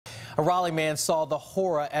A Raleigh man saw the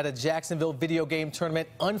horror at a Jacksonville video game tournament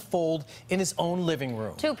unfold in his own living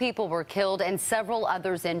room. 2 people were killed and several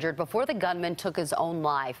others injured before the gunman took his own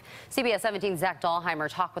life. CBS 17's Zach Dahlheimer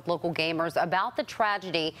talked with local gamers about the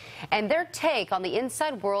tragedy and their take on the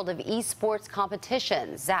inside world of esports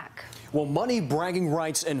competition. Zach. Well, money, bragging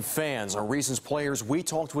rights, and fans are reasons players we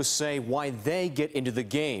talked with say why they get into the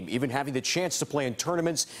game, even having the chance to play in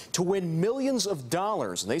tournaments to win millions of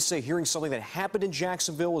dollars. And they say hearing something that happened in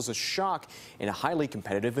Jacksonville is a shock in a highly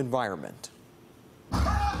competitive environment. On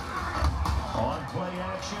play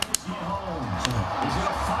action is Holmes. Is it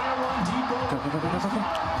a fire one deep?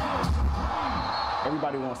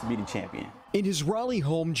 Everybody wants to be the champion. In his Raleigh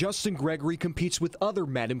home, Justin Gregory competes with other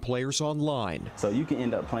Madden players online. So you can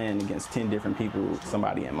end up playing against 10 different people,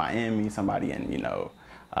 somebody in Miami, somebody in,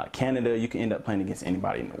 Canada. You can end up playing against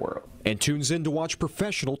anybody in the world. And tunes in to watch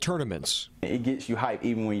professional tournaments. It gets you hyped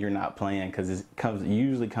even when you're not playing because it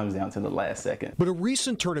usually comes down to the last second. But a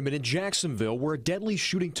recent tournament in Jacksonville where a deadly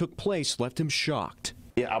shooting took place left him shocked.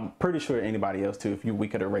 Yeah, I'm pretty sure anybody else too. If we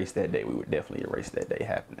could erase that day, we would definitely erase that day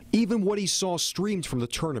happening. Even what he saw streamed from the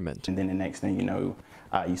tournament. And then the next thing you know,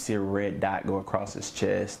 you see a red dot go across his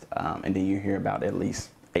chest, and then you hear about at least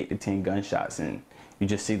 8 to 10 gunshots, and you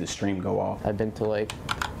just see the stream go off. I've been to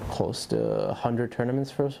close to 100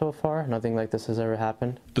 tournaments so far. Nothing like this has ever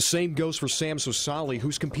happened. The same goes for Sam Sosali,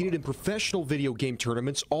 who's competed in professional video game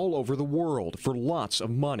tournaments all over the world for lots of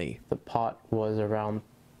money. The pot was around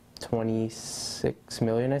 26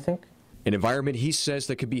 million, I think. An environment he says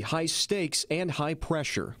that could be high stakes and high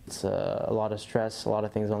pressure. It's a lot of stress, a lot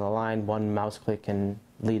of things on the line. One mouse click can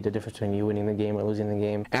lead the difference between you winning the game or losing the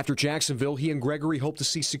game. After Jacksonville, he and Gregory hope to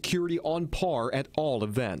see security on par at all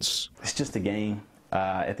events. It's just a game.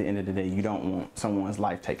 At the end of the day, you don't want someone's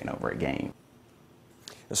life taken over a game.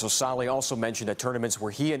 Sosali also mentioned at tournaments where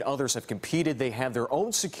he and others have competed, they have their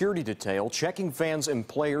own security detail, checking fans and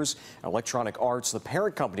players. Electronic Arts, the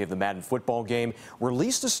parent company of the Madden football game,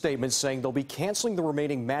 released a statement saying they'll be canceling the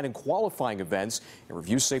remaining Madden qualifying events and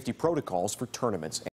review safety protocols for tournaments.